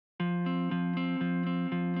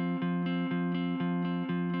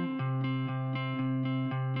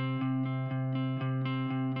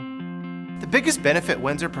biggest benefit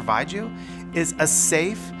Windsor provides you is a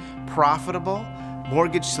safe, profitable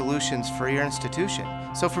mortgage solutions for your institution.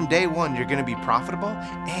 So from day one, you're going to be profitable,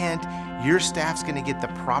 and your staff's going to get the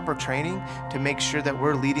proper training to make sure that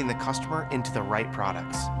we're leading the customer into the right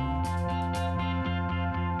products.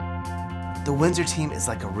 The Windsor team is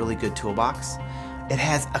like a really good toolbox. It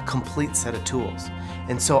has a complete set of tools.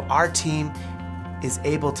 And so our team is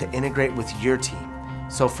able to integrate with your team.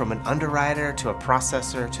 So from an underwriter to a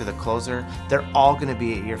processor to the closer, they're all going to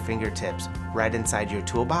be at your fingertips right inside your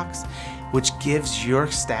toolbox, which gives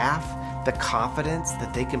your staff the confidence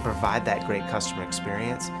that they can provide that great customer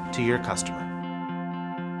experience to your customer.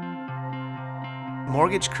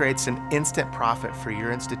 Mortgage creates an instant profit for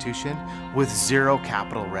your institution with zero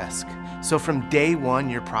capital risk. So from day one,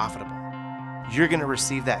 you're profitable. You're going to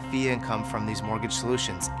receive that fee income from these mortgage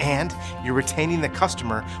solutions, and you're retaining the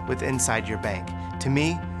customer with inside your bank. To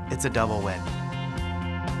me, it's a double win.